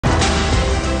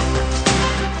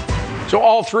So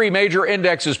all three major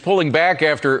indexes pulling back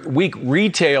after weak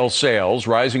retail sales,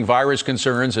 rising virus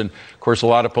concerns, and, of course, a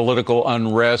lot of political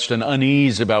unrest and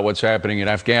unease about what's happening in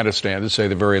Afghanistan, to say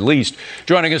the very least.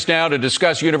 Joining us now to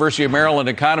discuss University of Maryland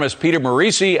economist Peter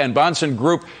Morici and Bahnsen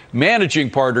Group managing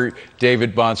partner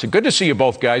David Bahnsen. Good to see you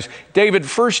both, guys. David,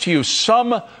 first to you.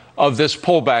 Some of this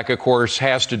pullback, of course,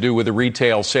 has to do with the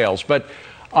retail sales. But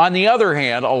on the other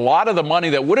hand, a lot of the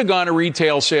money that would have gone to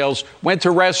retail sales went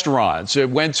to restaurants, it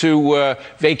went to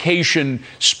vacation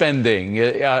spending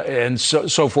and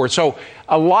so forth. So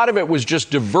a lot of it was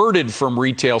just diverted from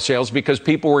retail sales because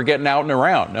people were getting out and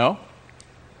around, no?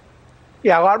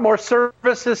 Yeah, a lot more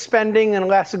services spending and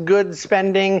less goods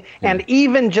spending. And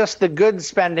even just the goods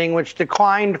spending, which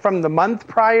declined from the month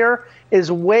prior,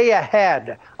 is way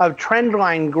ahead of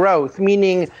trendline growth,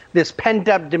 meaning this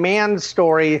pent-up demand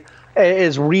story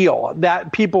is real,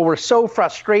 that people were so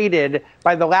frustrated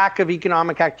by the lack of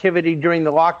economic activity during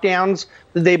the lockdowns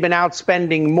that they've been out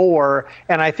spending more.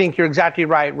 And I think you're exactly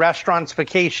right. Restaurants,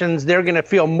 vacations, they're going to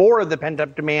feel more of the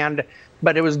pent-up demand,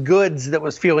 but it was goods that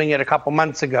was fueling it a couple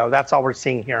months ago. That's all we're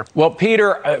seeing here. Well,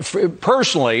 Peter,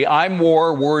 personally, I'm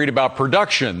more worried about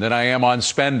production than I am on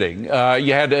spending.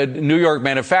 You had a New York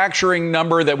manufacturing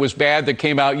number that was bad that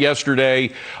came out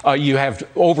yesterday. You have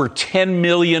over 10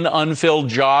 million unfilled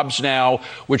jobs now,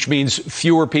 which means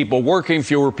fewer people working,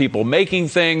 fewer people making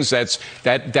things.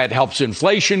 That helps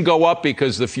inflation go up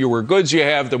because the fewer goods you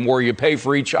have, the more you pay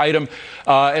for each item.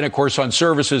 And, of course, on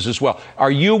services as well. Are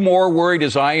you more worried,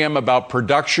 as I am, about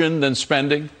production than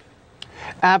spending?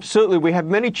 Absolutely. We have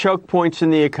many choke points in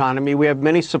the economy. We have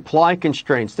many supply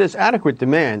constraints. There's adequate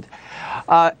demand.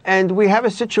 And we have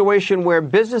a situation where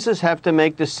businesses have to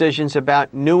make decisions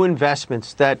about new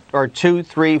investments that are 2,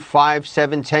 3, 5,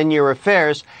 7, 10-year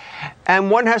affairs. And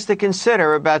one has to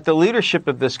consider about the leadership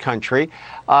of this country.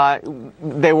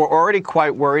 They were already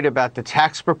quite worried about the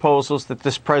tax proposals that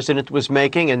this president was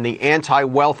making and the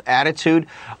anti-wealth attitude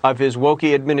of his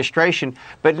wokey administration.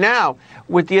 But now,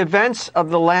 with the events of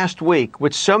the last week,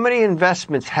 with so many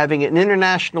investments having an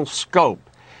international scope,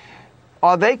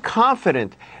 are they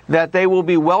confident that they will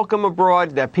be welcome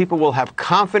abroad, that people will have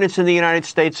confidence in the United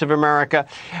States of America?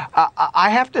 I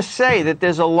have to say that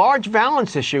there's a large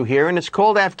balance issue here, and it's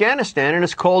called Afghanistan, and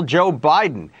it's called Joe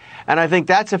Biden. And I think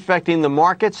that's affecting the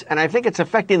markets, and I think it's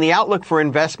affecting the outlook for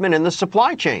investment in the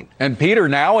supply chain. And, Peter,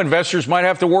 now investors might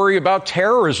have to worry about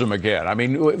terrorism again. I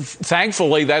mean,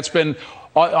 thankfully, that's been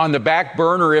on the back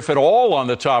burner, if at all on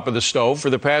the top of the stove, for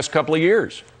the past couple of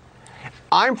years.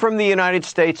 I'm from the United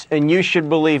States, and you should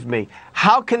believe me.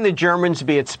 How can the Germans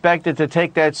be expected to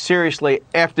take that seriously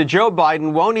after Joe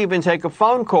Biden won't even take a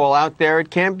phone call out there at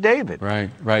Camp David? Right,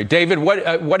 right. David,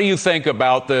 what do you think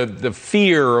about the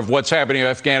fear of what's happening in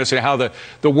Afghanistan, how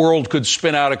the world could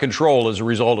spin out of control as a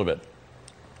result of it?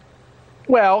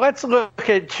 Well, let's look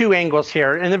at two angles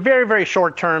here. In the very, very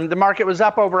short term, the market was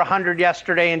up over 100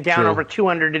 yesterday and down over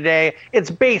 200 today. It's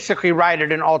basically right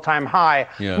at an all-time high.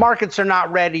 Yeah. Markets are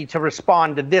not ready to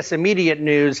respond to this immediate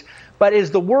news. But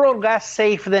is the world less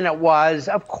safe than it was?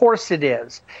 Of course it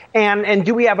is. And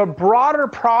do we have a broader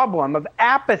problem of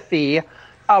apathy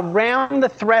around the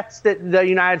threats that the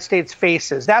United States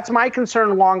faces? That's my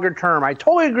concern longer term. I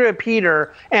totally agree with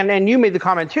Peter, and you made the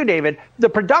comment too, David. The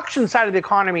production side of the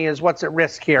economy is what's at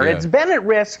risk here. Yeah. It's been at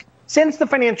risk since the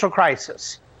financial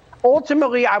crisis.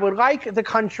 Ultimately, I would like the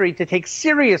country to take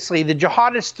seriously the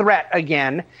jihadist threat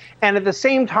again, and at the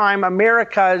same time,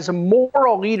 America's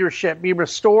moral leadership be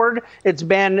restored. It's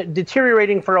been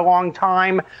deteriorating for a long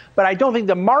time, but I don't think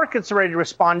the markets are ready to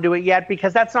respond to it yet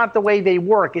because that's not the way they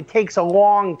work. It takes a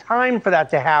long time for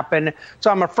that to happen, so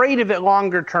I'm afraid of it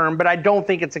longer term, but I don't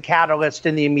think it's a catalyst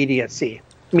in the immediate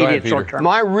short term.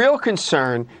 My real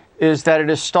concern is that it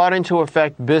is starting to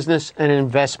affect business and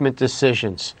investment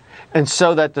decisions. And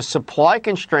so that the supply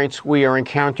constraints we are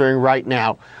encountering right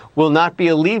now will not be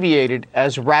alleviated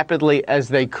as rapidly as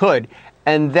they could.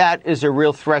 And that is a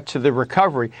real threat to the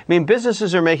recovery. I mean,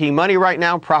 businesses are making money right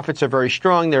now. Profits are very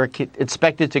strong. They're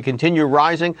expected to continue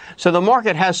rising. So the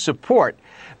market has support.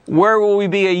 Where will we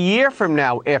be a year from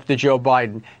now after Joe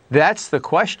Biden? That's the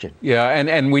question. Yeah,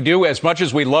 and we do, as much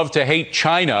as we love to hate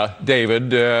China,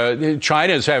 David,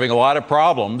 China is having a lot of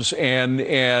problems, and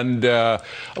a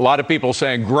lot of people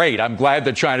saying, great, I'm glad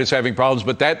that China's having problems,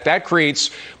 but that creates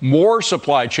more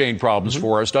supply chain problems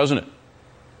for us, doesn't it?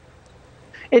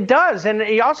 It does, and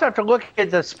you also have to look at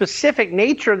the specific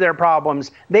nature of their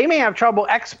problems. They may have trouble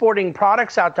exporting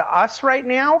products out to us right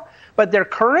now, but their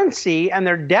currency and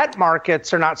their debt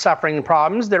markets are not suffering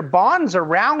problems. Their bonds are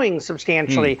rallying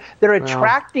substantially. They're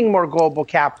attracting more global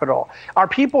capital. Are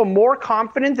people more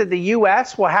confident that the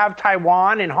U.S. will have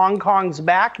Taiwan and Hong Kong's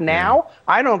back now?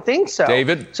 I don't think so.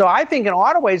 David? So I think in a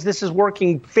lot of ways this is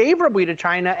working favorably to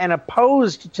China and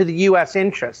opposed to the U.S.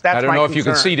 interests. That's I don't know if you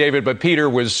can concern. see David, but Peter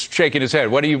was shaking his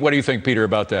head. What do you think, Peter,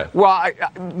 about that? Well,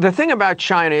 the thing about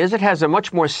China is it has a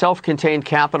much more self-contained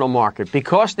capital market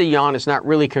because the yuan is not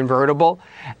really convertible,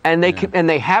 and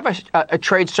they have a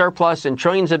trade surplus and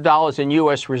trillions of dollars in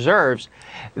U.S. reserves.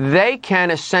 They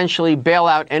can essentially bail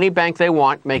out any bank they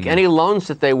want, make any loans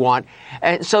that they want,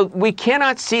 and so we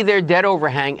cannot see their debt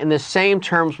overhang in the same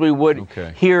terms we would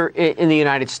here in the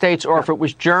United States, or if it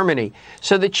was Germany.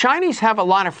 So the Chinese have a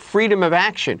lot of freedom of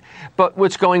action, but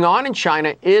what's going on in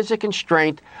China is a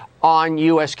constraint on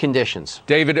U.S. conditions.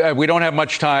 David, we don't have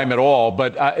much time at all,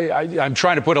 but I'm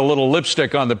trying to put a little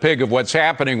lipstick on the pig of what's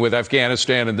happening with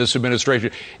Afghanistan and this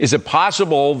administration. Is it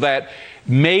possible that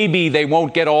maybe they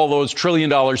won't get all those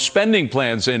trillion-dollar spending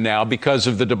plans in now because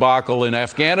of the debacle in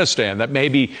Afghanistan, that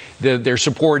maybe their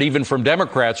support even from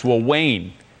Democrats will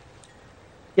wane?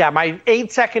 Yeah, my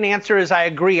 8-second answer is I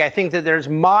agree. I think that there's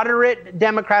moderate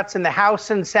Democrats in the House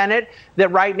and Senate that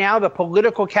right now the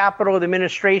political capital of the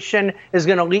administration is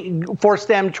going to force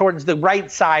them towards the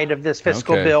right side of this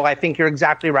fiscal bill. I think you're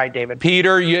exactly right, David.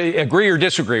 Peter, you agree or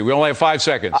disagree? We only have 5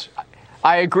 seconds.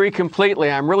 I agree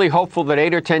completely. I'm really hopeful that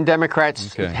 8 or 10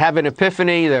 Democrats have an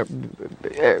epiphany and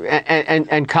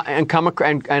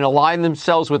align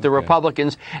themselves with the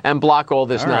Republicans and block all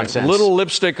this nonsense. Little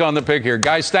lipstick on the pig here.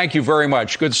 Guys, thank you very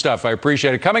much. Good stuff. I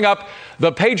appreciate it. Coming up,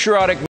 the patriotic